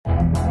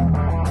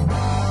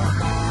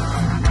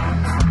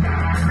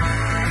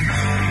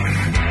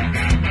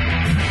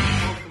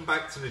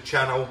to the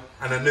channel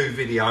and a new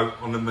video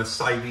on the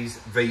Mercedes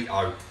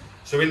Vito.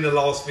 So in the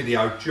last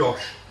video,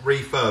 Josh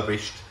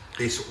refurbished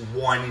this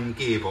whining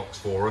gearbox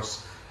for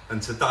us,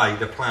 and today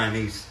the plan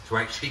is to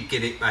actually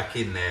get it back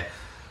in there.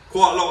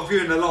 Quite a lot of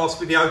you in the last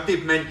video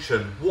did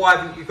mention, why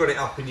haven't you got it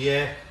up in the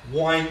air?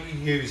 Why aren't you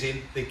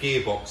using the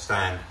gearbox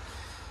stand?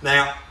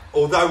 Now,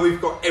 although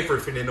we've got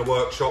everything in the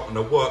workshop and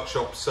the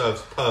workshop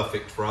serves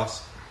perfect for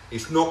us,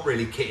 it's not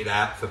really kitted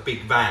out for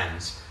big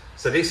vans.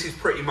 So this is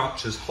pretty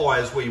much as high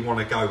as we want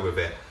to go with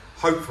it.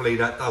 Hopefully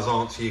that does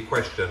answer your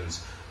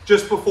questions.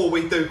 Just before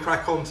we do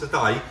crack on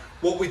today,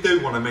 what we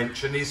do want to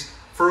mention is,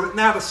 for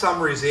now the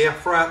summer is here,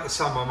 throughout the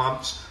summer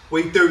months,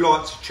 we do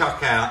like to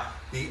chuck out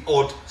the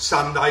odd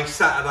Sunday,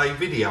 Saturday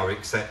video,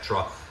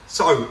 etc.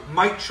 So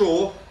make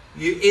sure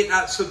you hit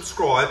that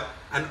subscribe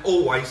and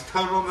always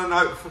turn on the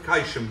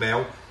notification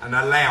bell and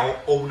allow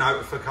all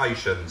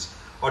notifications.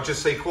 I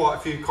just see quite a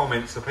few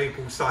comments of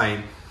people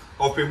saying,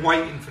 I've been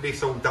waiting for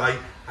this all day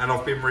and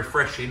I've been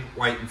refreshing,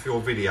 waiting for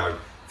your video.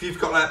 If you've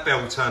got that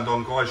bell turned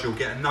on, guys, you'll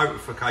get a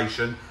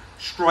notification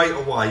straight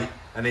away,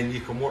 and then you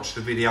can watch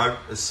the video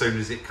as soon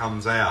as it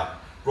comes out.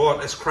 Right,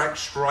 let's crack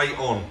straight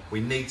on. We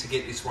need to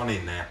get this one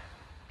in there.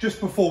 Just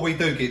before we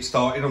do get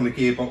started on the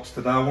gearbox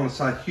today, I want to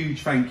say a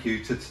huge thank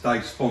you to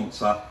today's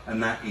sponsor,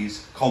 and that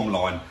is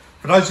Comline.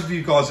 For those of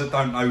you guys that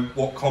don't know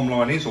what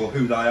Comline is or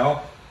who they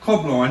are,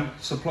 Comline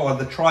supply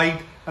the trade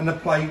and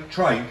the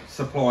trade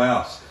supply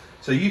us.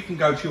 So you can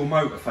go to your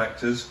motor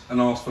factors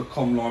and ask for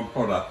Comline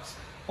products.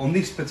 On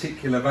this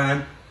particular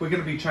van, we're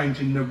going to be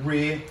changing the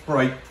rear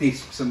brake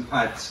discs and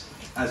pads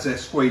as they're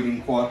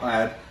squealing quite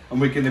bad, and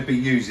we're going to be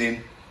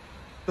using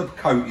the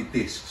coated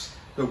discs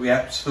that we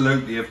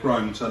absolutely have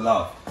grown to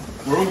love.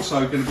 We're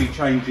also going to be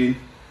changing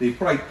the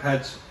brake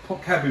pads,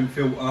 cabin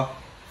filter,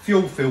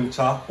 fuel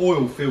filter,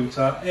 oil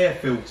filter, air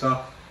filter,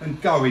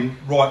 and going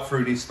right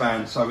through this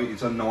van so it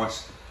is a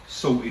nice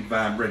sorted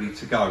van ready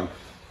to go.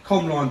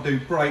 Comline do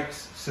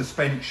brakes,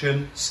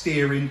 suspension,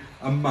 steering,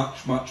 and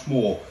much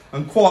more.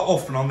 And quite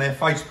often on their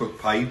Facebook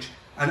page,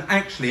 and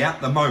actually at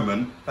the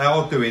moment, they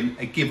are doing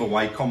a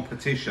giveaway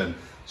competition.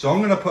 So I'm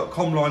going to put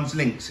Comline's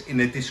links in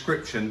the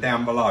description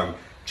down below.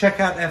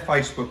 Check out their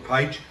Facebook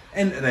page,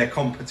 enter their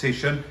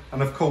competition,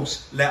 and of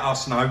course, let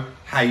us know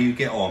how you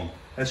get on.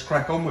 Let's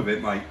crack on with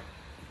it, mate.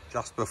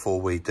 Just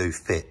before we do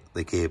fit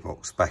the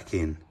gearbox back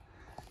in,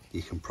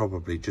 you can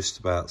probably just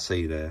about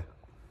see there,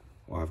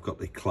 I've got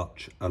the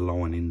clutch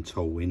aligning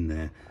tool in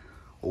there.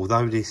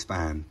 Although this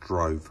van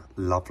drove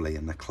lovely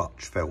and the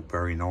clutch felt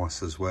very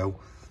nice as well,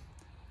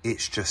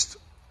 it's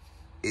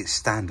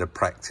standard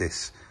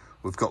practice.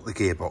 We've got the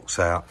gearbox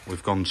out,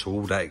 we've gone to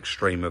all that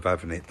extreme of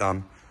having it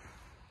done.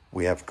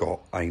 We have got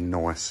a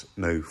nice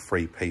new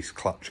 3-piece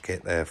clutch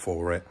kit there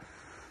for it.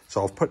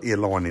 So I've put the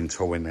aligning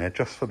tool in there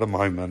just for the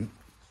moment,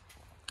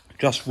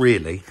 just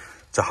really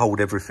to hold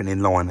everything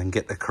in line and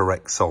get the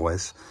correct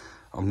size.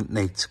 I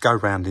need to go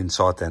round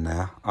inside there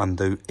now,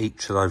 undo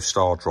each of those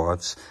star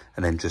drives,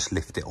 and then just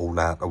lift it all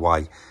out of the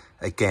way.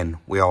 Again,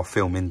 we are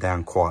filming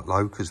down quite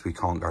low because we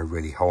can't go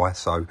really high,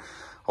 so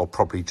I'll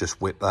probably just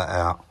whip that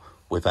out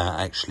without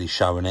actually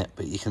showing it.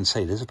 But you can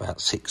see there's about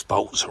 6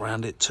 bolts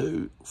around it,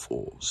 2,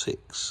 4,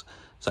 6.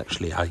 It's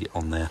actually 8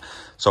 on there.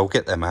 So I'll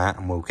get them out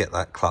and we'll get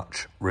that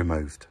clutch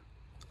removed.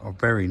 I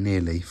very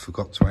nearly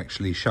forgot to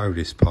actually show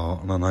this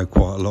part, and I know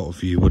quite a lot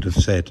of you would have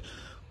said,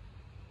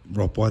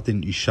 Rob, why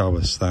didn't you show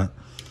us that?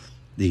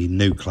 The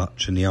new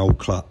clutch and the old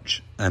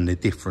clutch and the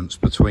difference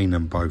between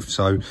them both.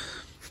 So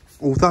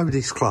although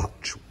this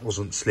clutch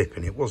wasn't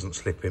slipping, it wasn't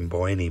slipping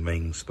by any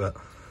means, but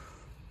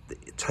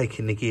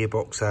taking the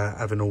gearbox out,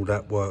 having all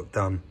that work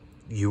done,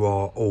 you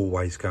are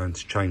always going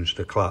to change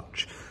the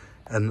clutch.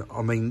 And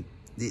I mean,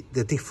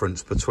 the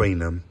difference between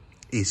them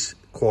is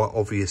quite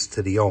obvious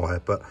to the eye,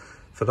 but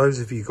for those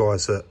of you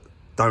guys that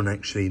don't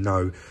actually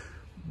know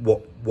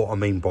what I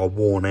mean by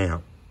worn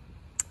out,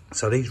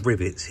 so these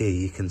rivets here,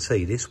 you can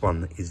see this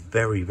one is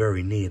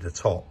very near the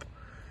top,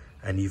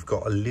 and you've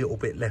got a little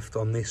bit left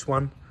on this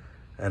one,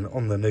 and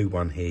on the new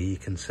one here you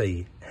can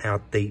see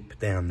how deep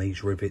down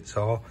these rivets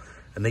are,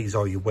 and these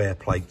are your wear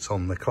plates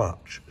on the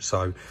clutch.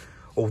 So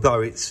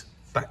although it's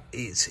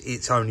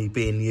only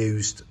being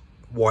used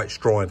while it's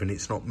driving,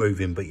 it's not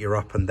moving, but you're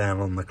up and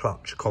down on the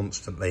clutch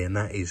constantly, and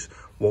that is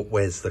what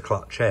wears the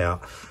clutch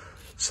out.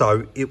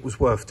 So it was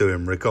worth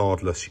doing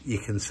regardless. You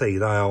can see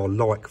they are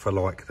like for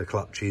like, the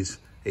clutches.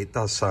 It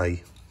does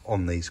say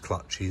on these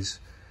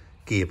clutches,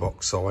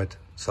 gearbox side,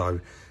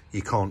 so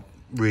you can't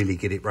really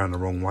get it round the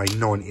wrong way.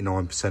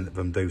 99% of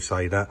them do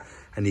say that,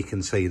 and you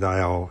can see they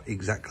are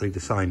exactly the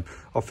same.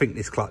 I think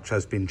this clutch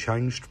has been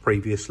changed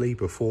previously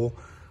before.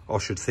 I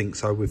should think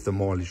so, with the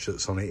mileage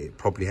that's on it. It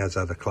probably has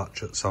had a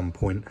clutch at some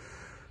point,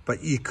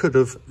 but you could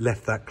have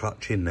left that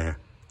clutch in there,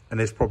 and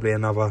there's probably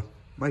another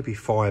maybe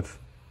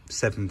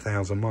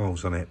 5,000-7,000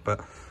 miles on it, but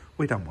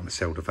we don't want to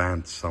sell the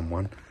van to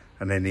someone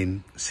and then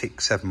in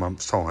 6-7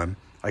 months time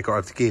they got to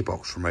have the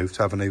gearbox removed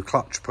to have a new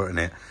clutch put in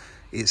it.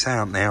 It's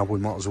out now, we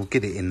might as well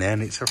get it in there,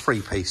 and it's a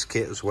 3-piece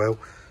kit as well,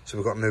 so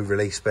we've got a new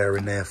release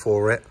bearing there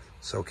for it.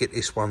 So I'll get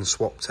this one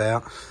swapped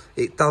out.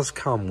 It does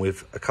come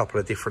with a couple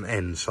of different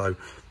ends, so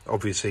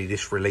obviously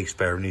this release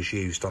bearing is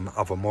used on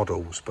other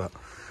models, but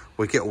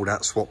we'll get all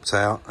that swapped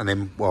out, and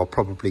then well, I'll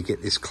probably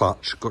get this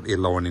clutch, got the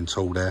aligning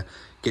tool there,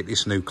 get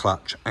this new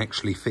clutch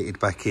actually fitted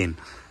back in.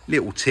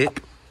 Little tip,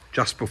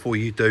 just before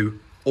you do,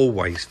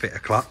 always fit a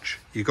clutch.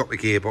 You've got the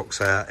gearbox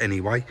out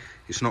anyway,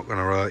 it's not going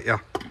to hurt you.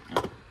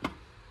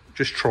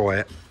 Just try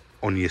it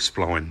on your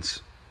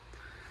splines,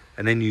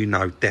 and then you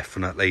know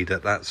definitely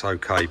that that's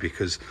okay,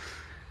 because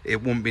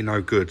it wouldn't be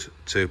no good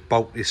to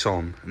bolt this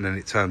on and then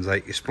it turns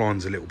out your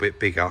spline's a little bit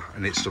bigger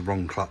and it's the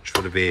wrong clutch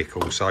for the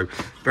vehicle. So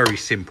very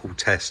simple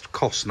test,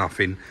 costs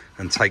nothing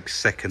and takes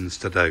seconds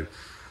to do.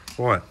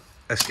 Right,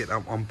 let's get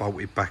that one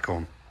bolted back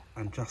on.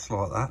 And just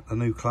like that, the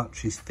new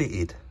clutch is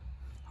fitted.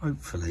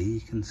 Hopefully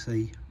you can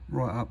see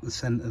right up the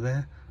centre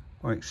there.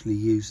 I actually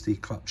used the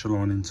clutch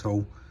aligning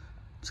tool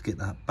to get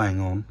that bang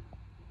on.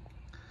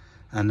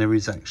 And there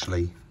is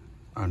actually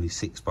only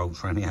 6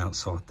 bolts around the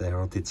outside there.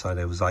 I did say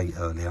there was 8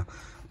 earlier.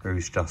 There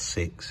is just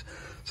 6.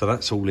 So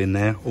that's all in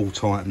there, all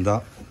tightened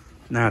up.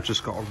 Now I've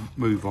just got to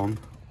move on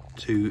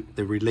to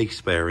the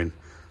release bearing.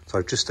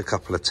 So just a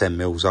couple of 10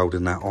 mils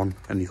holding that on,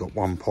 and you've got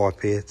one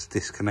pipe here to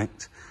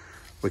disconnect.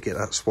 We'll get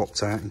that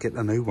swapped out and get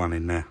the new one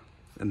in there.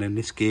 And then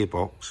this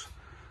gearbox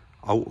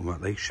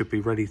ultimately should be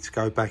ready to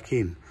go back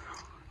in.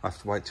 I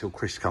have to wait till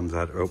Chris comes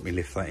out to help me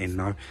lift that in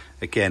though.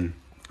 Again,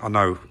 I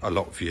know a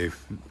lot of you,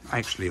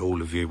 actually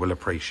all of you, will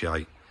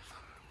appreciate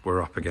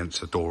we're up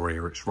against the door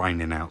here. It's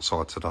raining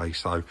outside today,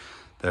 so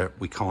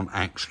we can't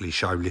actually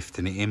show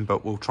lifting it in,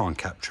 but we'll try and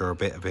capture a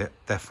bit of it,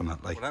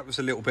 definitely. Well, that was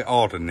a little bit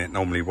harder than it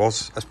normally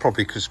was. That's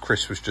probably because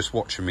Chris was just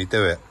watching me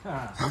do it.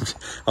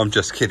 I'm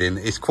just kidding.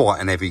 It's quite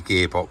an heavy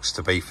gearbox,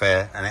 to be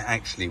fair, and it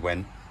actually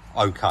went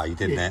okay,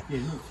 didn't it?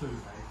 Yeah, not too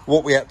bad.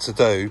 What we had to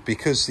do,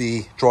 because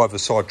the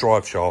driver's side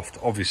drive shaft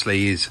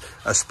obviously is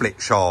a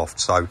split shaft,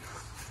 so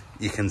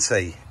you can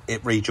see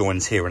it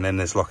rejoins here and then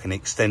there's like an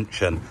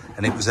extension,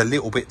 and it was a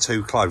little bit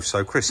too close,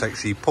 so Chris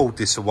actually pulled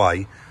this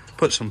away,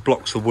 put some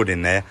blocks of wood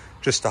in there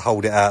just to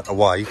hold it out of the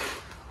way.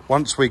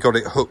 Once we got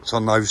it hooked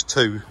on those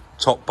 2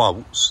 top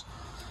bolts,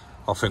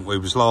 I think we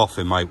was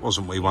laughing, mate,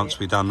 wasn't we, once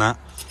we done that?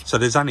 So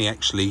there's only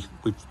actually,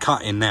 we've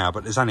cut in now,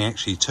 but there's only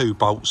actually 2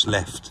 bolts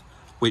left,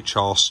 which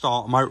are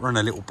starter motor and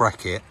a little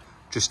bracket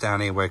just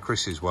down here where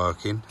Chris is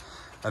working,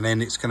 and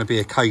then it's going to be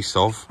a case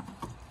of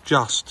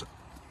just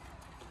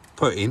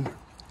putting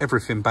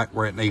everything back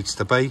where it needs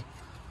to be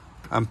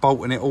and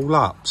bolting it all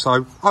up.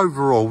 So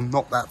overall,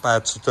 not that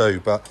bad to do,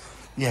 but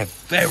yeah,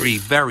 very,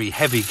 very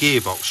heavy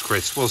gearbox,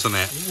 Chris, wasn't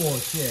it? It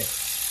was,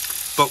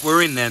 yeah. But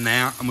we're in there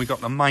now, and we've got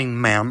the main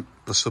mount,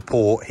 the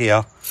support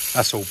here.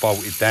 That's all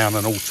bolted down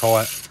and all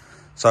tight.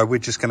 So we're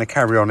just going to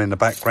carry on in the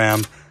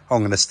background. I'm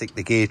going to stick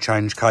the gear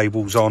change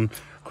cables on.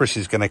 Chris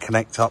is going to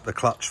connect up the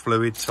clutch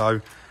fluid. So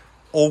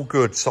all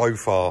good so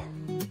far.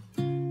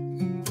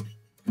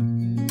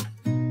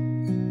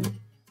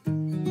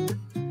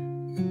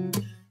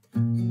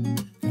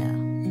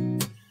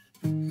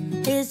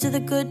 Here's to the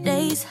good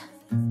days,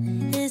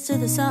 here's to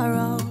the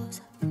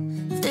sorrows.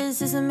 If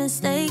this is a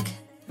mistake,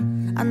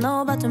 I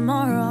know about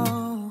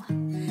tomorrow.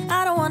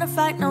 I don't wanna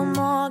fight no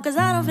more, cause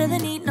I don't feel the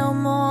need no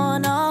more,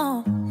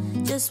 no.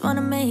 Just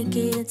wanna make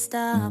it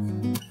stop.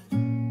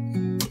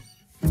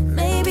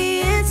 Maybe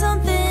it's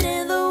something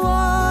in the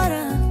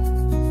water,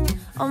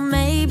 or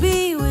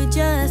maybe we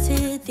just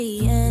hit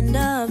the end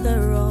of the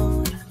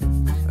road.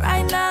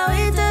 Right now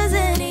it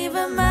doesn't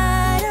even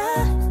matter.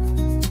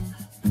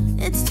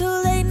 It's too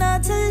late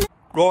not to.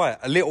 Right,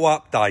 a little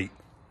update.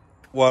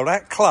 Well,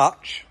 that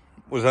clutch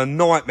was a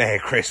nightmare,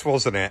 Chris,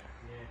 wasn't it?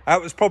 Yeah.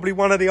 That was probably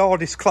one of the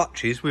hardest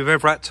clutches we've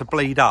ever had to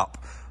bleed up.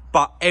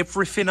 But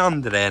everything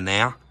under there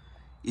now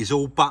is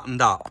all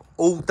buttoned up,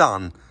 all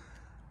done.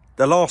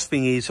 The last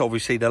thing is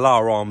obviously the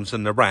lower arms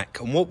and the rack.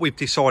 And what we've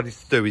decided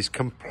to do is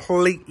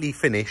completely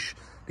finish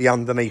the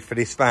underneath of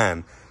this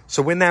van.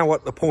 So we're now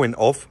at the point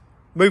of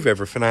move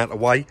everything out of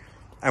the way,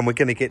 and we're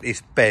going to get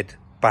this bed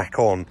back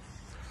on.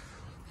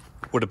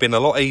 Would have been a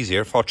lot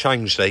easier if I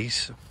changed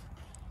these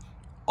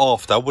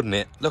after, wouldn't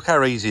it? Look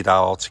how easy they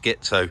are to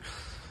get to.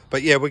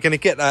 But yeah, we're going to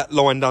get that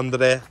lined under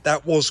there.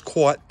 That was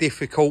quite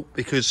difficult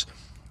because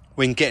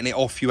when getting it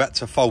off, you had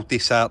to fold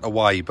this out of the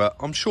way. But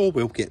I'm sure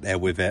we'll get there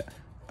with it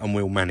and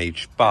we'll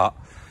manage. But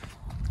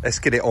let's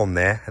get it on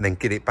there and then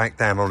get it back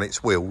down on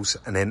its wheels,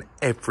 and then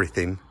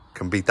everything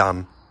can be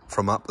done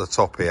from up the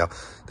top here.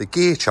 The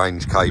gear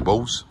change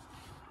cables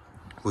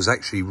was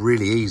actually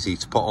really easy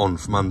to put on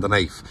from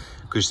underneath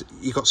because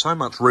you got so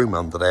much room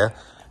under there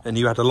and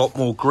you had a lot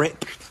more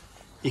grip.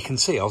 You can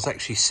see I was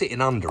actually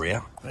sitting under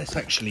here. Let's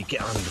actually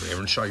get under here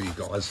and show you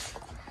guys.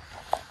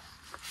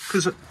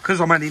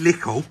 Because I'm only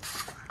little,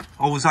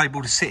 I was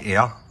able to sit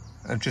here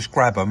and just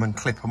grab them and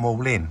clip them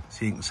all in.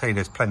 So you can see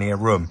there's plenty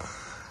of room.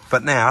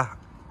 But now,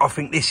 I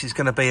think this is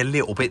going to be a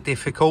little bit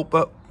difficult,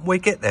 but we'll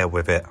get there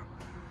with it.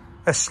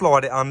 Let's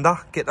slide it under,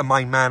 get the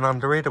main man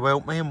under here to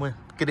help me, and we'll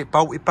get it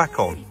bolted back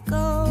on.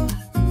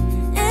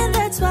 And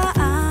that's why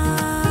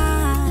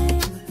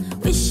I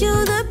wish you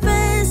the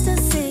best and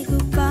say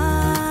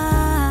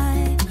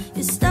goodbye.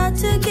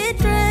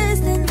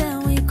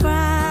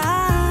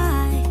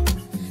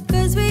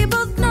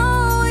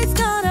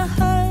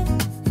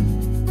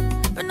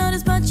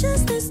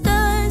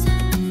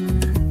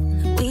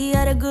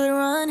 good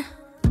run.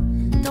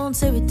 Don't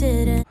say we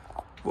didn't.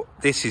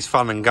 This is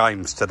fun and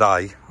games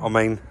today. I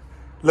mean,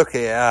 look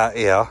at it out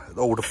here,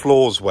 all the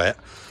floor's wet.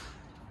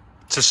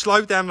 To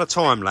slow down the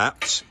time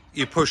lapse,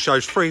 you push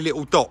those 3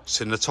 little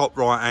dots in the top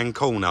right hand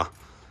corner.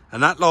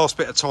 And that last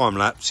bit of time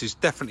lapse is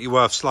definitely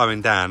worth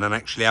slowing down and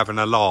actually having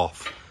a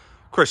laugh.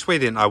 Chris, we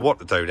didn't know what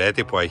to do there,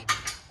 did we?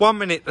 1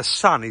 minute the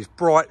sun is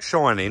bright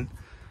shining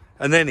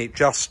and then it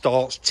just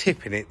starts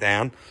tipping it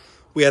down.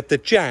 We had the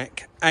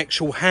jack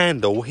actual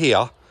handle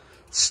here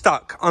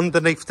stuck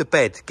underneath the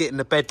bed, getting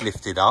the bed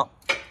lifted up.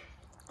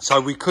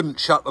 So we couldn't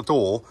shut the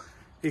door.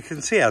 You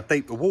can see how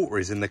deep the water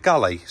is in the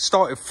gully.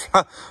 Started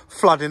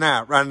flooding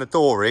out round the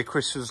door here.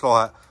 Chris was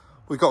like,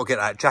 we got to get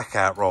that jack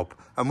out, Rob.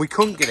 And we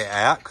couldn't get it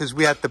out because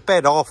we had the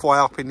bed halfway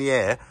up in the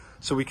air.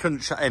 So we couldn't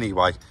shut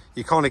anyway.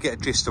 You kind of get a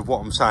gist of what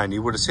I'm saying.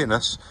 You would have seen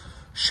us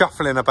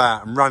shuffling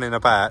about and running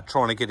about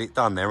trying to get it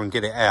done there and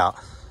get it out.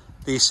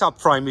 The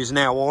subframe is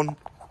now on.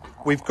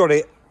 We've got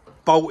it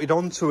bolted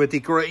on to a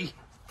degree.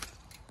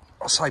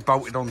 I say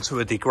bolted on to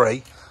a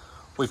degree.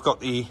 We've got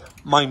the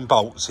main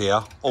bolts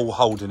here all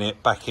holding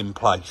it back in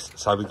place.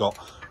 So we've got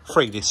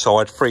 3 this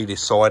side, 3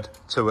 this side,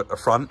 2 at the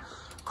front.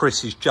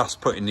 Chris is just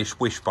putting this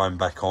wishbone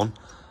back on,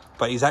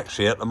 but he's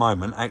actually at the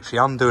moment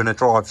undoing a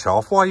drive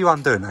shaft. Why are you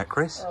undoing that,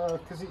 Chris?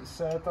 Because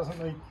it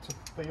doesn't need to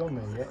be on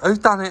there yet. Who's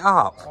done it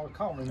up? I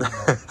can't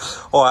remember.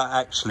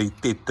 I actually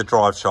did the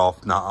drive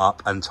shaft nut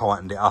up and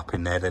tightened it up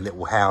in there, the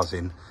little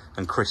housing,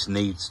 and Chris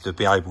needs to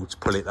be able to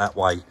pull it that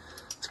way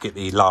to get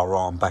the lower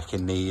arm back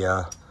in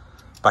the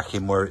back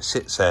in where it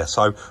sits there.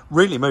 So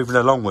really moving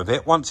along with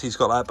it. Once he's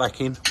got that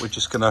back in, we're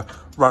just going to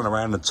run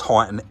around and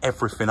tighten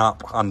everything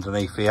up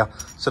underneath here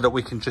so that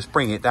we can just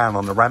bring it down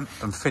on the ramp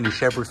and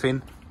finish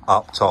everything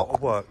up top. A lot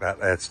of work that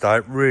there today.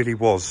 It really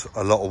was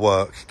a lot of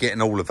work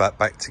getting all of that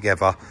back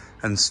together,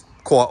 and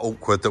quite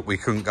awkward that we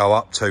couldn't go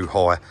up too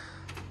high.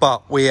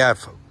 But we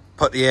have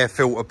put the air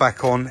filter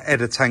back on,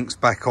 header tanks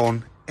back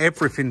on,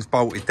 everything's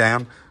bolted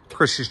down.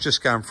 Chris is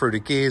just going through the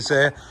gears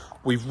there.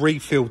 We've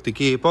refilled the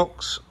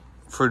gearbox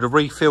through the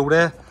refill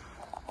there,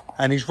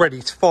 and he's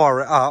ready to fire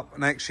it up,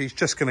 and actually he's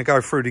just going to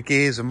go through the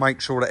gears and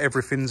make sure that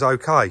everything's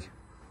okay.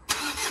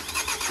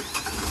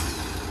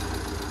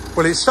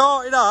 Well, it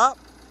started up.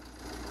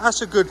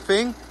 That's a good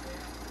thing.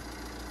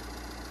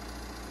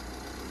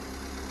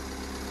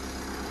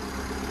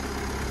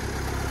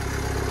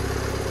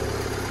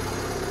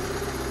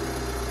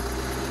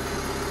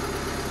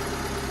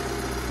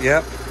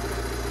 Yep.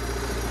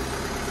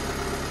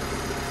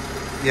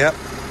 Yep.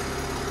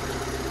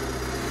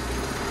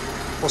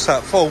 What's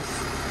that, 4th?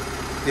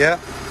 Yeah.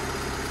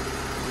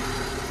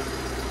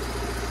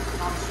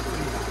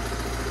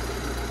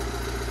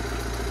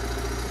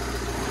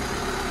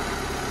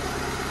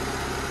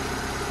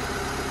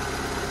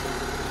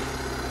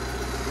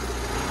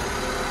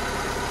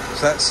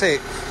 Is that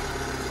 6th?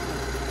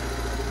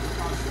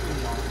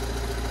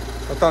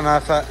 I don't know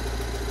if that...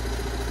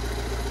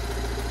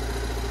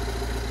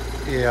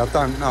 Yeah, I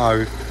don't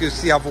know,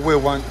 because the other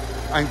wheel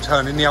ain't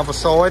turning the other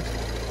side.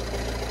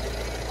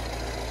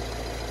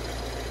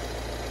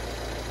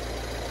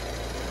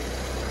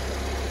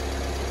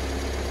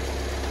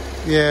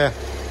 Yeah.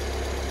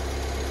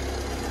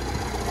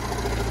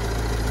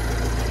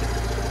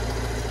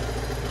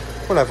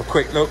 We'll have a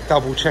quick look,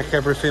 double check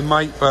everything,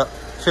 mate, but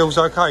feels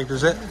okay,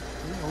 does it?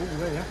 Yeah, all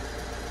there.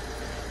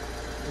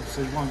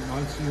 Obviously, you won't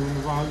know till you're on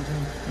the road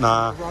and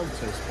nah. the road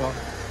test, but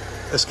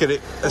let's get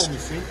it.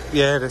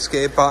 Let's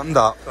get it buttoned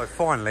up. So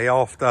finally,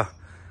 after,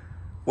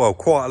 well,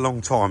 quite a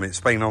long time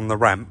it's been on the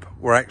ramp,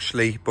 we're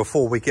actually,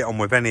 before we get on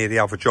with any of the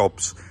other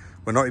jobs,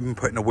 we're not even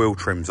putting the wheel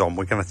trims on.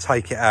 We're going to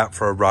take it out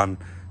for a run,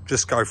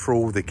 just go through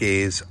all the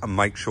gears and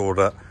make sure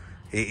that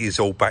it is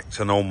all back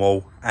to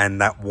normal and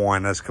that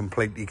whiner's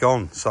completely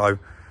gone. So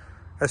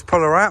let's pull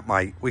her out,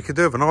 mate. We could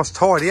do with a nice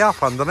tidy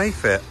up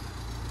underneath it.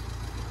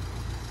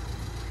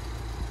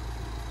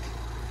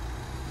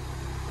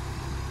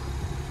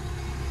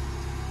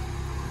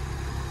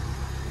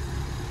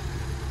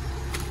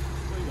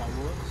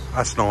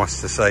 That's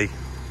nice to see.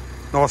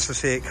 Nice to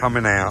see it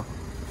coming out.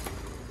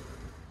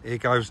 Here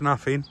goes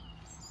nothing.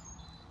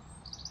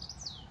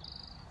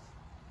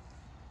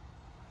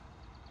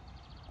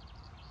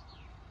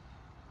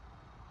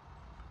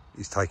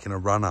 He's taking a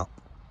run up.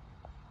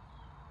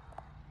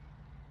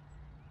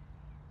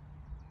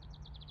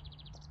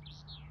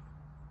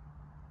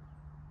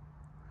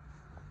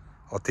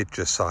 I did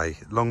just say,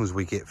 as long as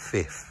we get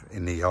 5th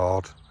in the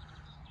yard,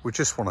 we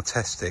just want to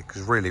test it,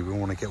 because really we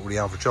want to get all the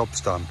other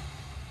jobs done.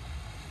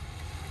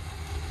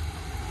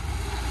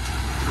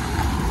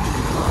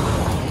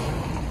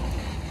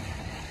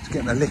 He's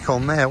getting a lick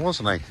on there,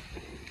 wasn't he?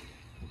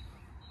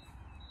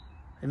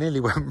 He nearly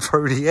went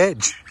through the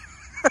edge.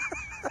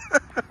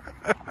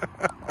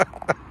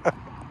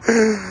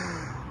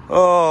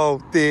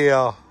 Oh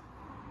dear.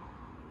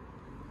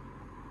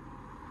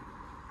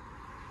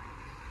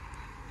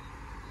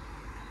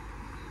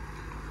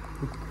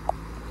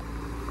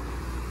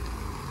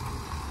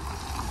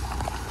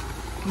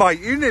 Mate,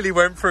 you nearly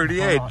went through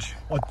the edge.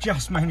 I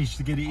just managed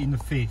to get it in the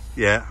 5th.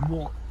 Yeah.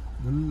 What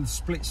The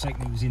split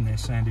second it was in there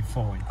sounded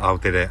fine. Oh,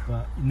 did it?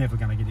 But you're never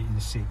going to get it in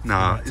the sixth.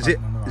 No. Is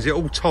it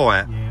all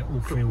tight? Yeah, all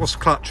feels... What's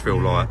clutch feel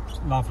like?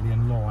 Lovely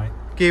and light.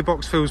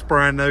 Gearbox feels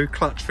brand new,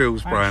 clutch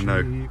feels brand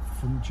new.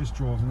 From just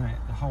driving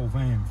that, the whole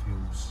van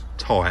feels...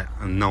 tight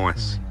and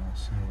nice. Very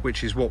nice, yeah.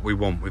 Which is what we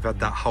want. We've had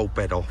that whole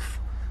bed off.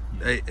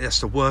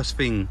 That's the worst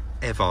thing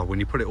ever when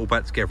you put it all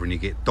back together and you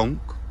get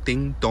donk,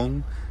 ding,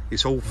 dong.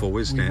 It's awful,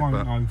 isn't it? We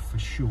won't know for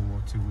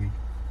sure till we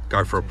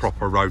go for a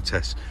proper road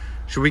test.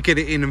 Should we get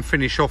it in and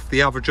finish off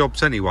the other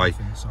jobs anyway?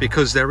 So.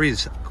 Because there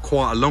is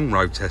quite a long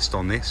road test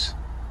on this.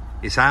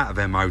 It's out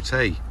of MOT.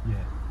 Yeah.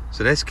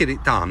 So let's get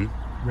it done.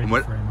 Ready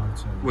for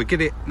MOT. We'll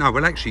get it. No,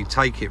 we'll actually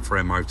take it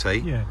for MOT.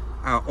 Yeah.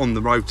 On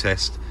the road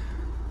test.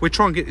 We'll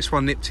try and get this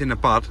one nipped in the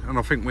bud, and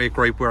I think we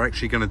agreed we're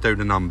actually going to do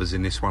the numbers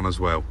in this one as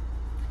well.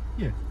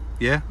 Yeah.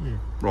 Yeah? Yeah.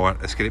 Right,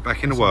 let's get it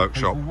back in the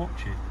workshop. Let's hope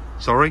people watch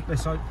it. Sorry?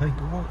 Let's hope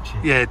people watch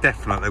it. Yeah,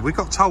 definitely. We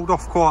got told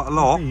off quite a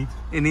lot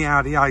in the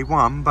Audi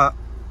A1, but,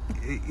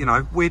 you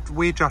know,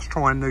 we're just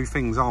trying new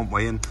things, aren't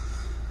we? And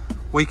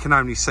we can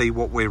only see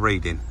what we're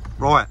reading.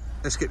 Right,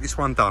 let's get this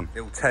one done.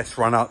 Little test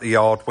run up the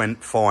yard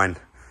went fine.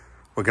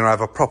 We're going to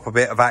have a proper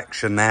bit of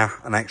action now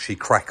and actually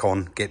crack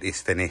on, get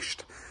this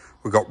finished.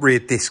 We've got rear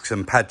discs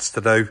and pads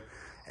to do,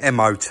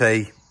 MOT,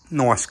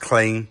 nice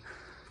clean,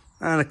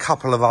 and a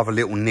couple of other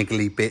little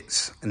niggly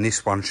bits, and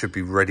this one should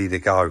be ready to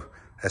go.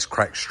 Let's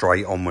crack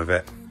straight on with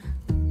it.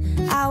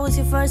 I was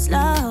your first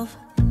love,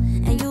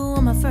 and you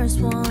were my first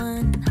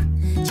one.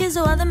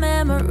 Chisel all the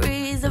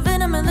memories, the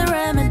venom and the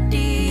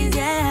remedies,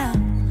 yeah.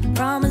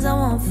 Promise I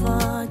won't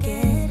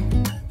forget,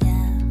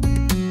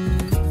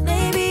 yeah.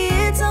 Maybe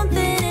it's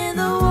something in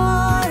the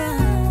water,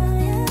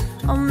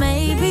 yeah. Or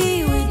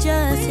maybe we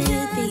just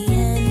hit the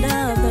end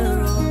of the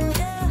road,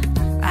 yeah.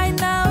 Right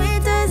now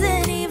it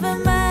doesn't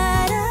even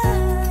matter,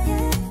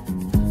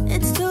 yeah.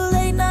 It's too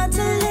late not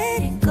to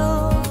let it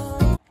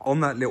go.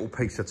 On that little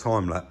piece of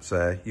time lapse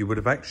there, you would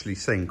have actually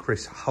seen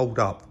Chris hold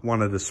up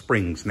one of the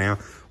springs. Now,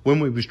 when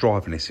we was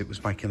driving this, it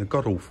was making a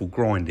god-awful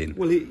grinding.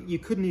 Well, you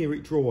couldn't hear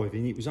it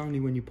driving. It was only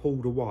when you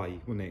pulled away,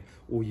 wasn't it?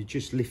 Or you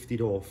just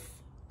lifted off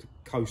to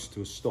coast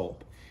to a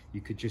stop.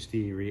 You could just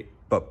hear it.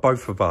 But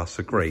both of us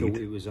agreed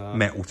it was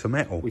metal to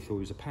metal. We thought it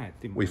was a pad,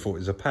 didn't we? We thought it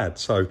was a pad.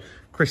 So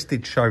Chris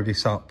did show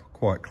this up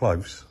quite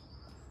close.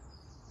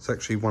 It's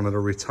actually one of the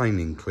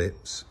retaining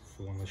clips.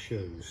 For one of the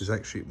shoes. It's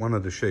actually one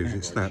of the shoes.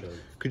 It snapped.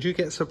 Could you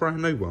get us a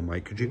brand new one,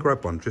 mate? Could you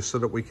grab one just so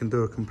that we can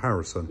do a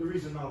comparison? There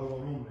is another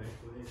one on there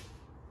for this.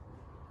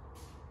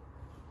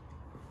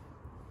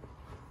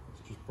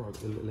 It's just broke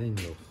the little end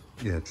off.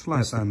 Yeah, just lay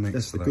it down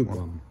next to that one. That's the good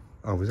one.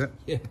 Oh, is it?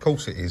 Yeah. Of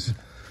course it is.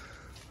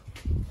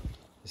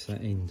 It's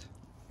that end.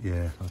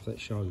 Yeah. If that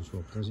shows,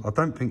 Rob, does it? I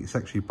don't think it's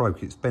actually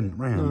broke. It's bent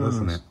round,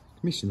 doesn't it?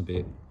 It's missing a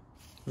bit.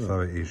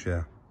 So it is,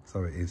 yeah.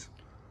 So it is.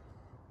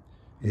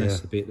 And that's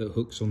the bit that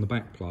hooks on the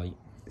back plate.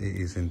 It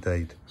is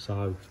indeed.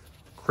 So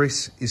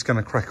Chris is going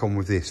to crack on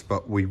with this,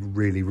 but we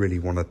really, really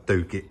want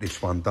to get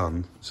this one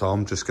done. So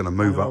I'm just going to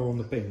move up. on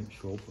the bench,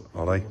 Rob.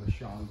 Are they?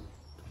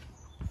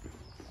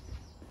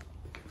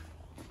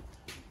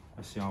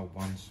 That's the old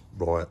ones.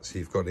 Right, so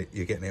you've got it.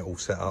 You're getting it all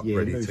set up, Yeah,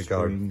 ready new to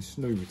go. springs,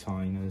 new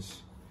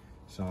retainers.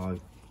 So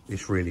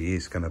this really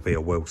is going to be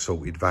a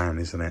well-sorted van,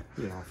 isn't it?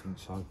 yeah, I think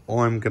so.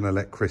 I'm going to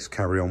let Chris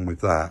carry on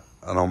with that,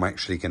 and I'm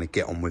actually going to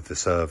get on with the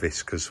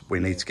service because we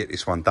need to get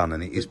this one done,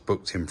 and it is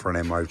booked in for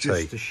an MOT.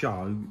 Just to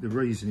show, the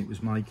reason it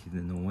was making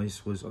the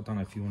noise was, I don't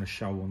know if you want to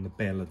show on the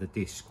bell of the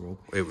disc, Rob.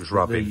 It was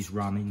rubbing. These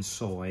run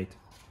inside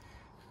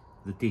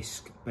the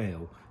disc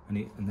bell,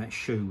 and that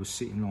shoe was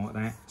sitting like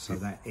that, so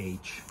that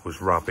edge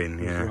was rubbing,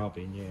 yeah. was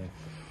rubbing, yeah.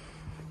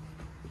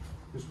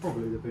 There's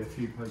probably there'll be a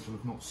few people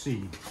who've not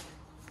seen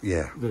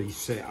these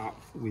set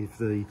up with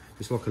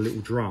it's like a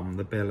little drum,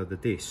 the bell of the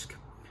disc.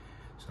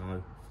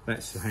 So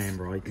that's the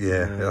handbrake.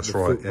 Yeah, that's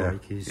right. Yeah,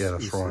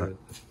 that's right.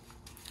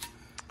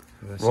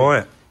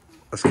 Right,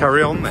 let's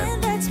carry on then.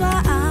 And that's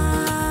why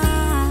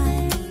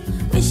I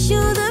wish you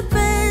the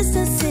best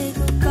and say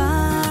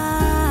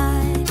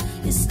goodbye.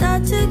 You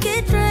start to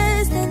get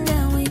dressed and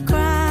then we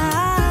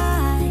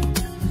cry,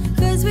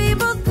 'cause we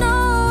both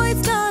know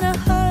it's gonna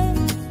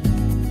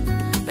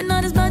hurt, but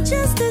not as much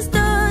as this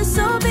does.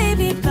 So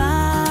baby, bye.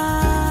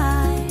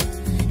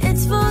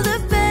 It's for the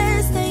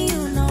best and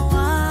you know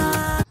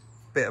why.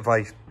 Bit of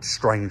a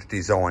strange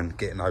design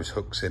getting those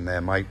hooks in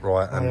there, mate,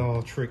 right? And they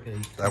are tricky.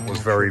 that was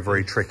very,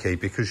 very tricky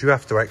because you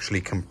have to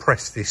actually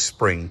compress this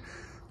spring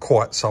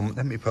quite some.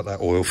 Let me put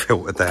that oil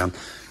filter down.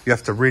 You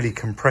have to really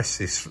compress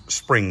this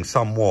spring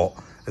somewhat.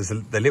 There's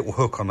the little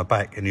hook on the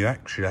back, and you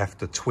actually have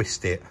to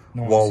twist it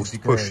whilst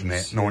pushing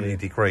it 90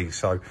 degrees.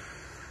 So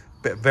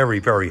very,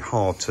 very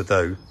hard to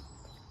do.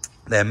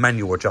 They're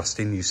manual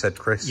adjusting, you said,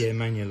 Chris? Yeah,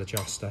 manual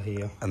adjuster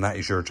here. And that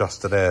is your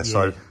adjuster there.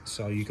 Yeah,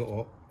 so you got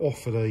to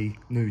offer the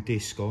new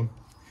disc on,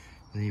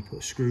 and then you put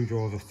a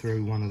screwdriver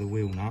through one of the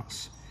wheel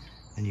nuts,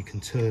 and you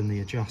can turn the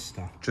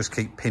adjuster. Just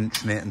keep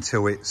pinching it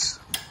until it's...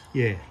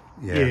 Yeah,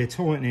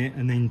 tighten it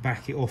and then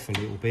back it off a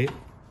little bit.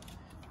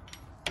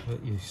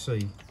 But you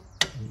see,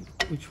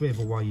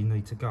 whichever way you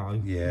need to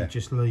go, you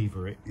just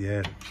lever it.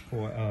 Yeah.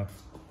 Quite a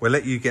we'll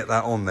let you get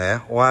that on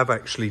there. I have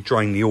actually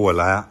drained the oil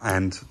out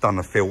and done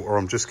a filter.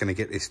 I'm just going to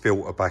get this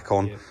filter back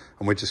on,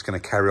 and we're just going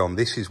to carry on.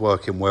 This is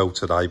working well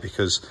today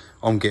because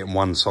I'm getting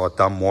one side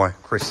done while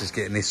Chris is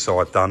getting this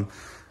side done.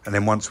 And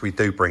then once we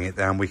do bring it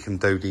down, we can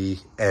do the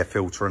air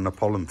filter and the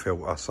pollen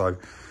filter. So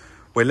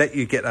we'll let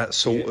you get that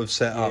sort of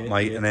set up,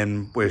 mate, and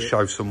then we'll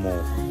show some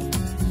more.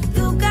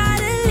 You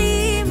gotta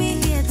leave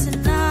me here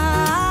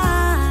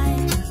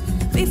tonight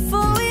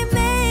before we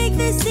make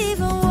this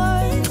even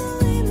worse.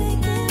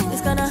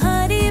 It's gonna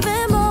hurt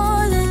even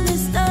more than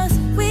this does.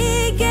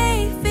 We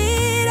gave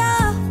it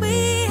up,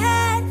 we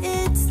had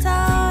it's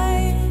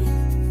time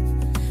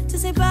to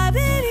say bye,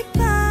 baby,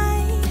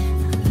 bye.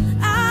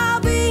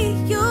 I'll be,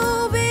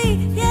 you'll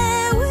be,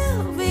 yeah,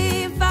 we'll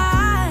be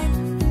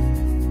fine.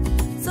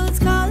 So let's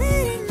call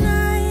it a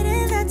night,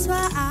 and that's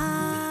why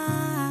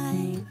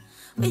I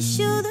wish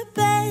you the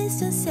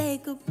best and say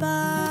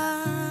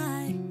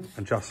goodbye.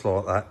 And just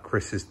like that,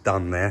 Chris is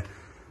done there.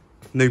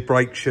 New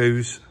brake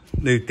shoes,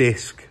 new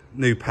disc,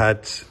 new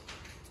pads,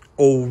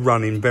 all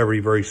running very,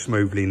 very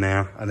smoothly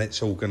now. And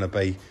it's all going to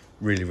be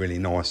really, really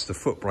nice. The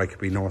foot brake will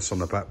be nice on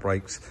the back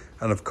brakes.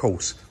 And of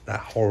course, that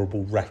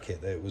horrible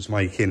racket that it was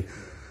making.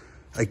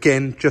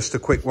 Again, just a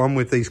quick one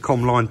with these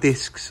Comline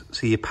discs.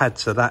 So your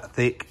pads are that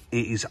thick.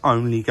 It is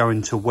only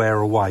going to wear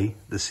away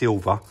the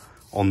silver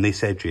on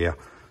this edge here.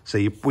 So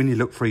when you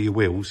look through your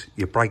wheels,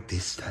 your brake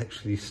discs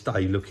actually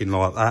stay looking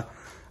like that.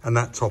 And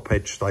that top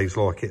edge stays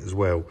like it as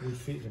well. We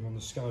fitted them on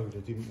the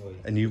Skoda, didn't we?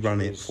 And you run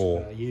it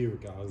for a year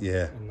ago.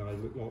 Yeah. And they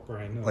look like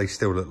brand new. They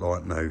still look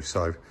like new.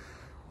 So,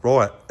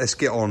 right, let's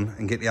get on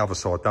and get the other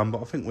side done.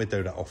 But I think we'll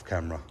do that off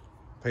camera.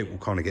 People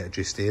kind of get a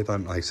gist here,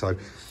 don't they? So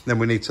then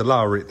we need to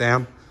lower it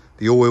down.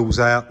 The oil's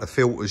out, the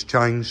filter's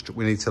changed.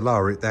 We need to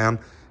lower it down.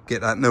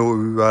 Get that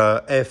new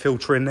air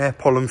filter in there,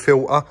 pollen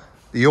filter,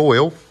 the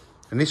oil.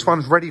 And this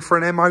one's ready for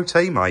an MOT,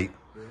 mate.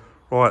 Yeah.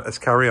 Right, let's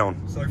carry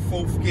on. So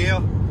 4th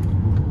gear,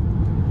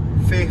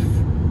 5th,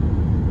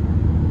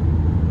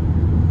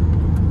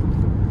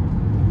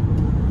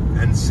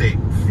 and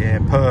 6th. Yeah,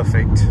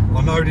 perfect.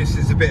 I know this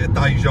is a bit of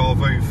deja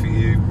vu for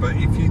you, but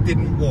if you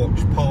didn't watch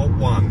part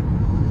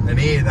 1 and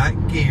hear that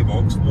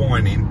gearbox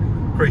whining,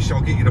 Chris,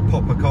 I'll get you to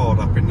pop a card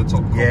up in the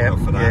top corner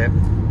for that.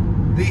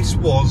 Yeah. This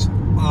was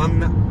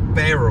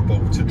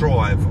unbearable to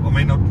drive. I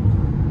mean,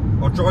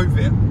 I drove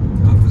it.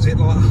 Was it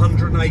like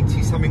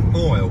 180 something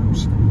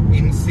miles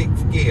in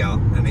 6th gear,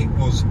 and it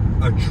was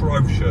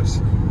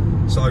atrocious.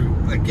 So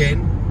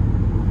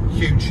again,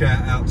 huge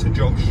shout out to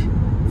Josh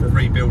for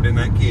rebuilding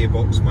that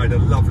gearbox. Made a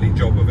lovely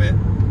job of it,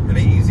 and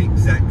it is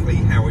exactly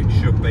how it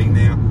should be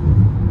now.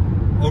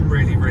 I'm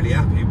really, really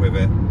happy with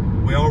it.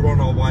 We are on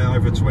our way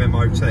over to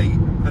MOT,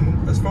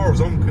 and as far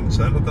as I'm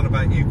concerned, I don't know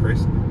about you,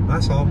 Chris,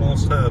 that's our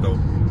last hurdle.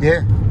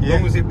 Yeah, As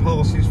long as it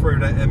passes through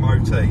that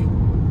MOT,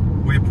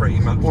 we're pretty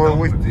much done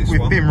with this one.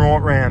 We've been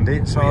right round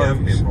it, so we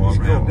have been right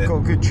round it. Got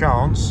a good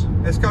chance.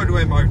 Let's go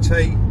to MOT,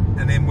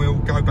 and then we'll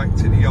go back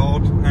to the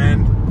yard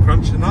and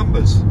crunch the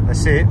numbers.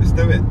 That's it. Let's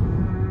do it.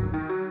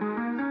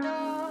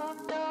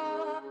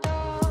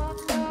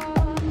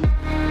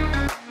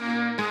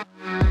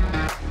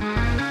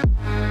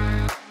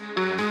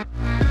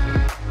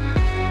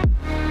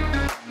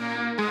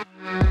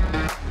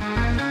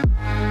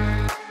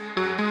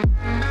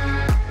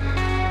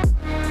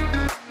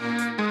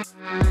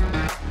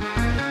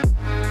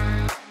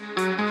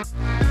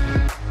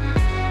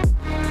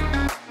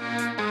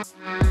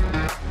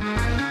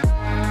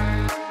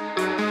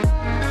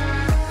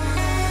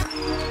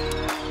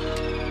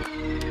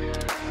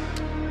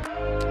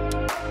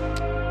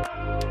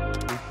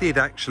 Did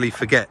actually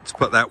forget to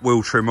put that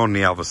wheel trim on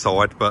the other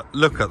side, but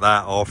look at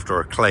that after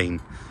a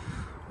clean.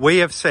 We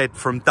have said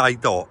from day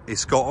dot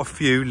it's got a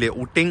few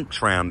little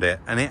dinks around it,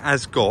 and it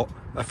has got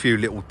a few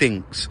little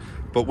dinks,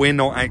 but we're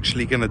not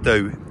actually going to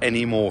do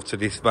any more to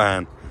this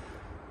van.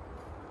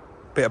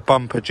 Bit of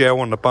bumper gel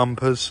on the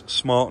bumpers,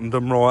 smartened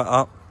them right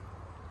up.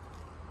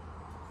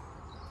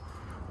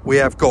 We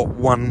have got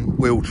one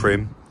wheel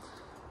trim.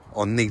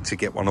 I need to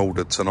get one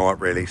ordered tonight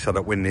really, so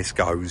that when this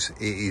goes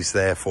it is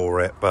there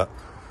for it, but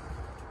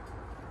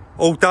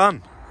all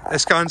done.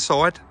 Let's go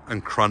inside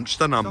and crunch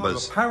the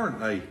numbers. So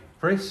apparently,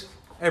 Chris,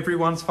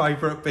 everyone's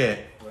favourite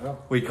bit.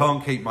 Well, we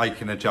can't keep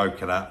making a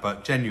joke of that,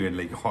 but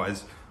genuinely,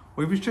 guys,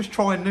 we was just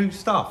trying new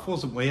stuff,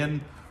 wasn't we?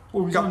 And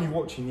we was only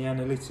watching the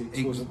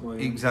analytics, wasn't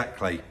we?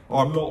 Exactly.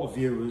 A lot of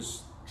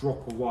viewers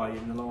drop away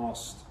in the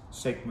last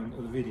segment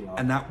of the video.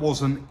 And that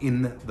wasn't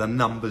in the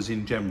numbers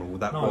in general.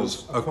 That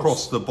was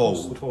across the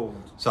board.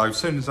 So as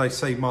soon as they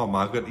see my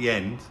mug at the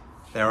end,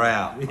 they're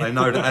out. They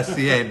know that that's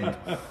the end.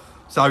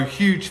 So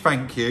huge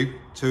thank you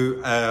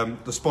to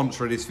the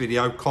sponsor of this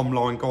video,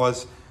 Comline,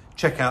 guys.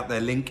 Check out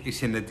their link,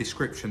 it's in the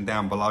description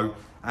down below,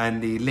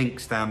 and the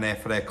links down there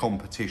for their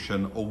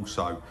competition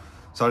also.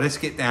 So let's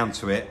get down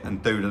to it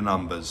and do the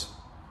numbers.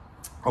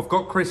 I've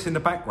got Chris in the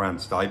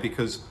background today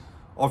because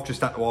I've just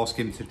had to ask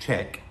him to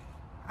check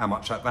how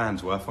much that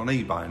van's worth on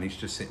eBay, and he's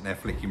just sitting there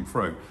flicking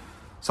through.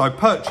 So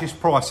purchase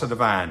price of the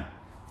van,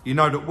 you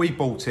know that we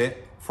bought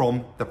it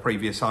from the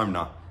previous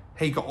owner.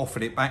 He got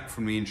offered it back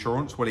from the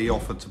insurance. Well, he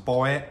offered to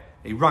buy it.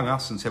 He rang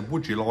us and said,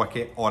 would you like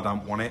it? I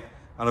don't want it.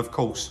 And of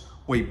course,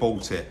 we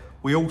bought it.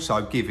 We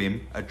also give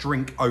him a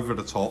drink over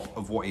the top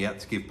of what he had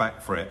to give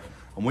back for it.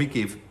 And we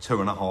give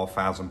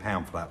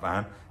 £2,500 for that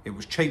van. It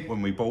was cheap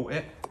when we bought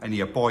it, and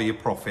you buy your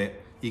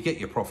profit. You get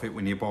your profit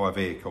when you buy a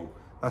vehicle.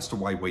 That's the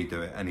way we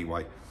do it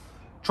anyway.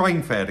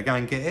 Train fare to go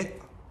and get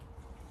it.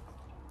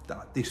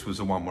 This was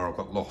the one where I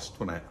got lost,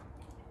 wasn't it?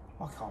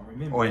 I can't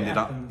remember. I ended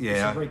up,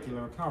 yeah. It's a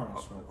regular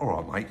occurrence.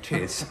 All right, mate,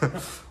 cheers.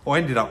 I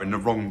ended up in the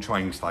wrong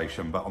train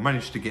station, but I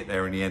managed to get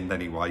there in the end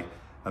anyway,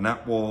 and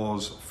that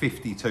was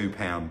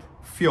 £52.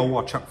 Fuel,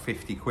 I chucked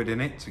 50 quid in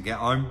it to get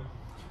home.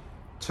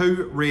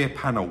 2 rear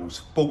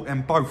panels, bought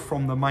them both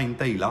from the main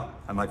dealer,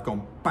 and they've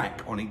gone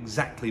back on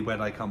exactly where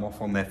they come off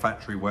on their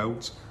factory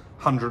welds,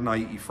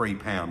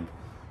 £183.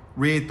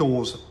 Rear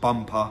doors,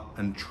 bumper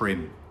and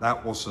trim,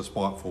 that was the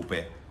spiteful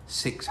bit,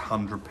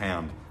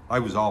 £600. They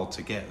was hard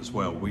to get as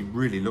well. We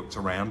really looked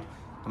around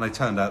and they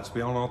turned out to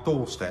be on our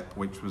doorstep,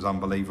 which was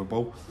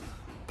unbelievable.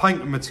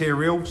 Paint and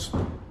materials,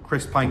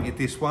 Chris painted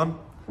this one,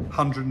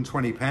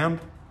 £120.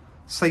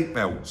 Seat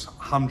belts,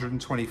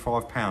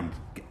 £125.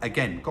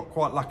 Again, got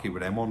quite lucky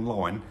with them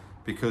online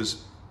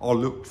because I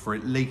looked for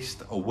at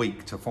least a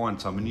week to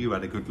find some, and you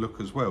had a good look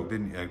as well,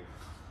 didn't you?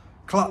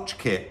 Clutch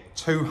kit,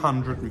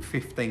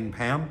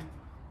 £215.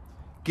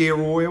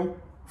 Gear oil,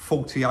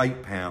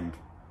 £48.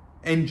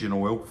 Engine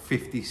oil,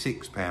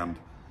 £56.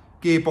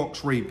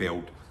 Gearbox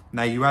rebuild.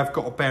 Now you have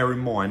got to bear in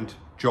mind,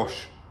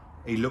 Josh,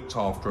 he looked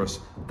after us,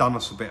 done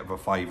us a bit of a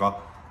favour,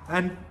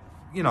 and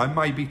you know,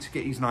 maybe to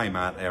get his name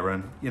out there,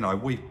 and you know,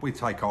 we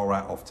take our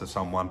hat off to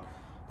someone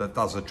that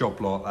does a job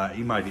like that.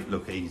 He made it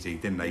look easy,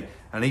 didn't he?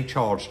 And he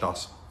charged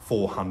us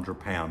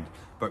 £400.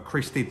 But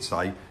Chris did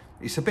say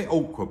it's a bit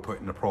awkward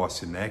putting the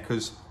price in there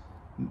because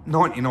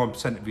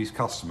 99% of his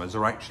customers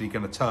are actually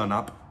going to turn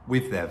up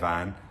with their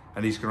van,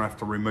 and he's going to have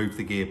to remove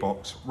the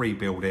gearbox,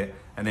 rebuild it,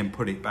 and then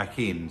put it back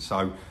in.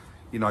 So,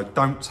 you know,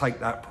 don't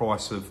take that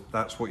price of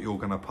that's what you're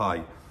going to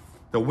pay.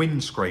 The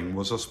windscreen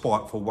was a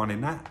spiteful one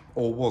in that,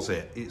 or was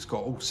it? It's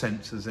got all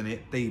sensors in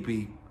it,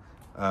 DAB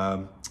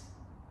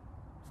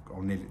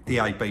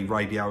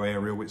radio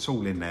aerial, it's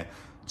all in there.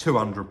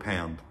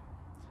 £200.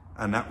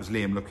 And that was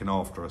Liam looking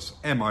after us.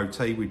 MOT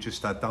we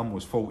just had done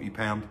was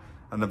 £40,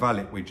 and the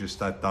valet we just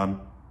had done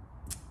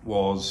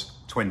was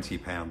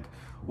 £20.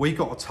 We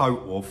got a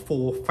total of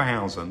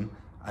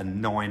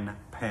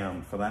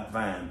 £4,009 for that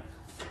van.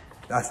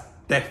 That's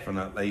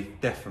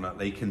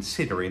definitely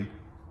considering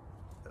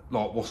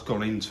like what's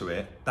gone into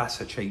it, that's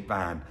a cheap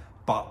van,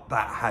 but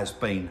that has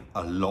been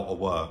a lot of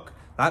work.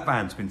 That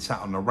van's been sat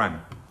on the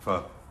ramp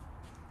for,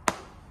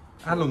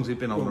 how long's it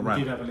been on the ramp?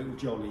 We did have a little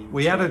jolly.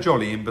 We had a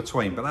jolly in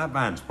between, but that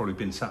van's probably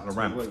been sat on the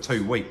ramp for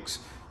 2 weeks.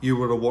 You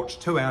would have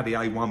watched 2 Audi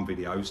A1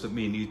 videos that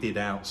me and you did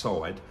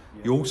outside.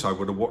 Yeah. You also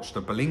would have watched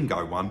a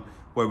Berlingo one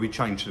where we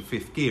changed the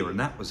 5th gear, and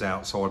that was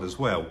outside as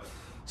well.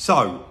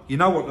 So, you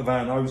know what the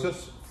van owes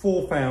us?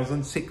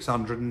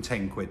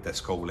 4,610 quid,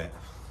 let's call it.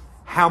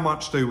 How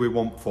much do we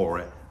want for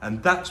it?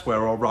 And that's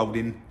where I rolled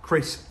in.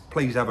 Chris,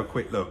 please have a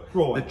quick look.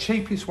 Right. The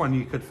cheapest one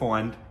you could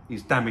find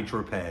is damage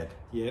repaired.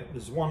 Yeah,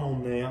 there's one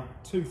on there,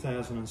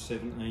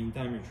 2017,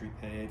 damage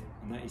repaired,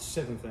 and that is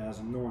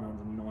 £7,999.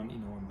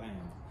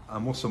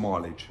 And what's the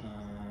mileage?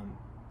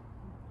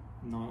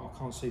 No, I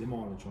can't see the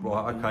mileage on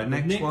right, that. Okay,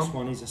 The next one.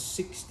 one is a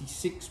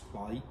 66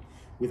 plate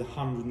with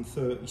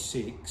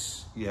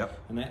 136. Yep.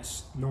 And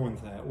that's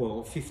 9,000,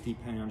 well,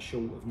 £50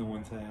 short of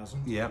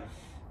 9,000. Yep.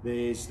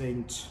 There's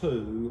then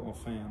 2 I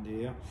found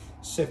here,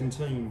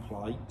 17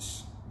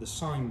 plates, the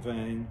same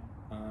van.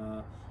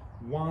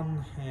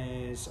 One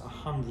has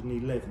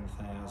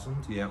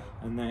 111,000. Yep.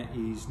 And that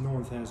is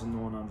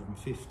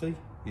 9,950.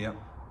 Yep.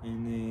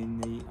 And then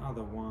the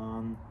other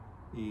one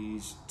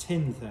is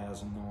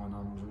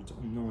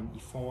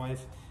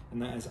 10,995,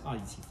 and that has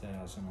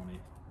 80,000 on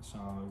it. So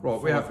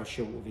right, we have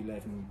short of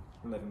 11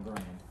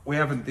 grand. We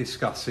haven't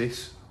discussed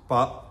this,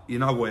 but you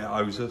know what it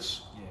owes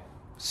us? Yeah.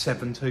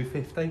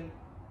 7,250.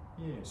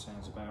 Yeah,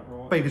 sounds about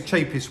right. Be the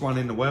cheapest one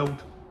in the world,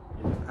 yeah.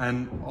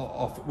 And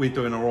we're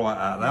doing all right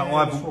out of that. Yeah,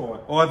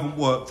 I haven't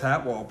worked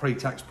out what our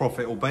pre-tax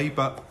profit will be,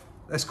 but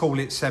let's call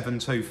it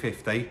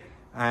 7,250,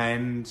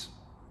 and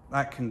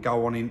that can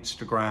go on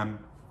Instagram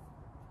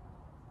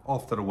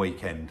after the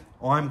weekend.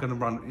 I'm going to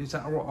run. Is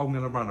that all right? I'm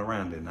going to run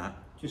around in that.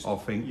 I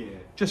think. Yeah.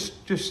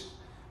 Just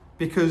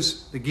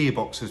because the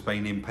gearbox has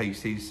been in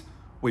pieces.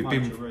 We've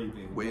been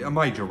a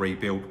major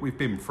rebuild. We've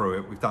been through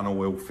it. We've done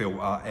oil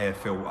filter, air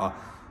filter.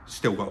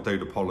 Still got to do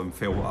the pollen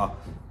filter.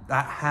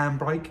 That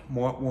handbrake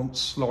might want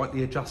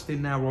slightly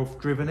adjusting now I've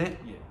driven it.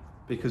 Yeah.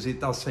 Because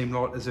it does seem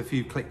like there's a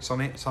few clicks on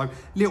it. So a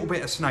little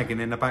bit of snagging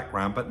in the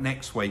background, but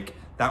next week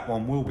that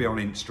one will be on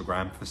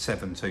Instagram for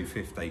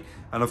 7,250.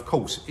 And of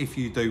course, if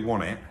you do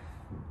want it,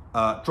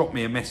 drop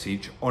me a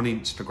message on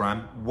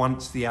Instagram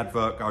once the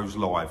advert goes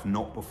live,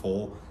 not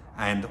before.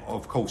 And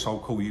of course, I'll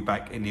call you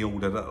back in the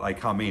order that they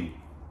come in.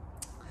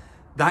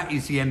 That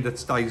is the end of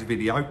today's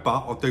video,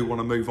 but I do want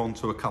to move on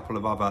to a couple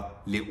of other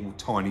little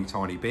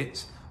tiny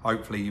bits.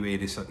 Hopefully you hear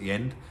this at the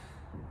end.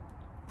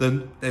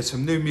 There's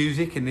some new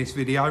music in this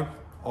video.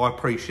 I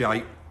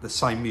appreciate the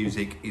same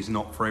music is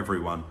not for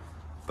everyone.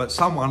 But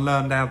someone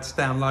learned how to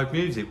download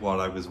music while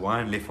I was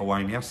away in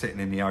Lithuania, sitting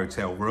in the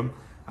hotel room.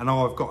 And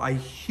I've got a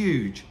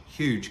huge,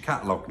 huge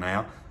catalogue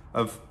now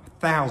of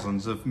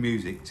thousands of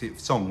music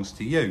songs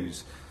to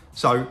use.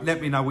 So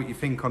let me know what you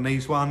think on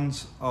these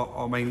ones.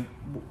 I mean,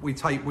 we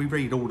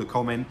read all the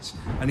comments,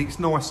 and it's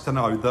nice to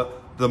know that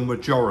the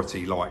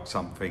majority like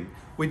something.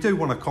 We do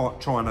want to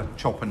try and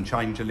chop and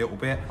change a little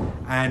bit,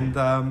 and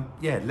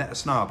yeah, let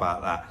us know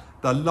about that.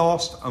 The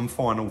last and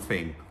final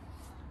thing,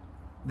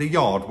 the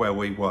yard where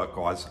we work,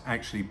 guys,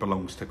 actually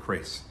belongs to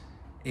Chris.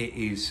 It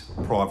is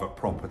private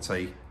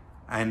property,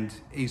 and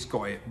he's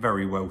got it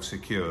very well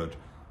secured.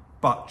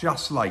 But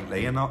just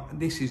lately, and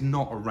this is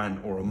not a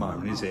rant or a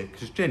moan, is it?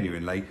 Because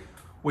genuinely,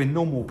 we're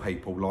normal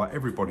people like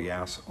everybody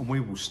else, and we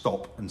will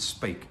stop and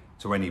speak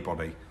to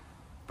anybody.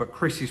 But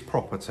Chris's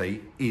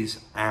property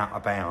is out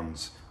of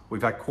bounds.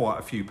 We've had quite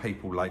a few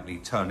people lately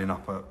turning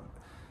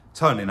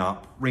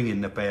up,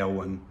 ringing the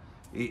bell, and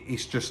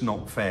it's just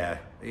not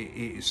fair.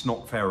 It's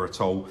not fair at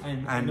all.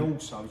 And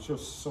also,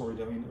 just sorry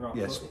to interrupt.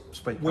 Yes,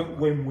 speak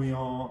when we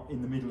are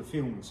in the middle of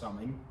filming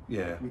something,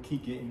 yeah, we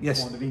keep getting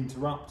kind of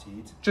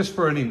interrupted. Just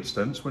for an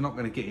instance, we're not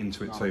going to get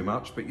into it too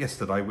much, but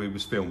yesterday we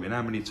was filming.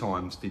 How many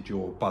times did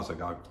your buzzer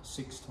go?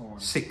 6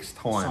 times. 6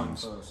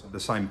 times. The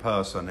same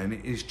person, and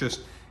it's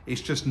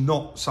just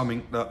not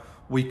something that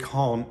we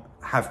can't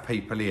have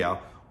people here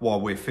while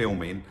we're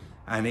filming.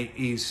 And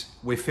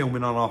we're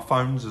filming on our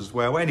phones as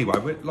well.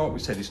 Anyway, like we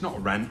said, it's not a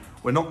rant.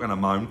 We're not going to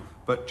moan,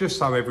 but just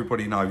so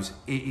everybody knows,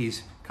 it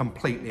is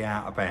completely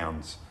out of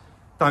bounds.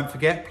 Don't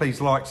forget,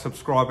 please like,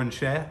 subscribe and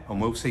share,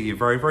 and we'll see you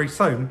very, very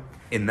soon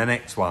in the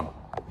next one.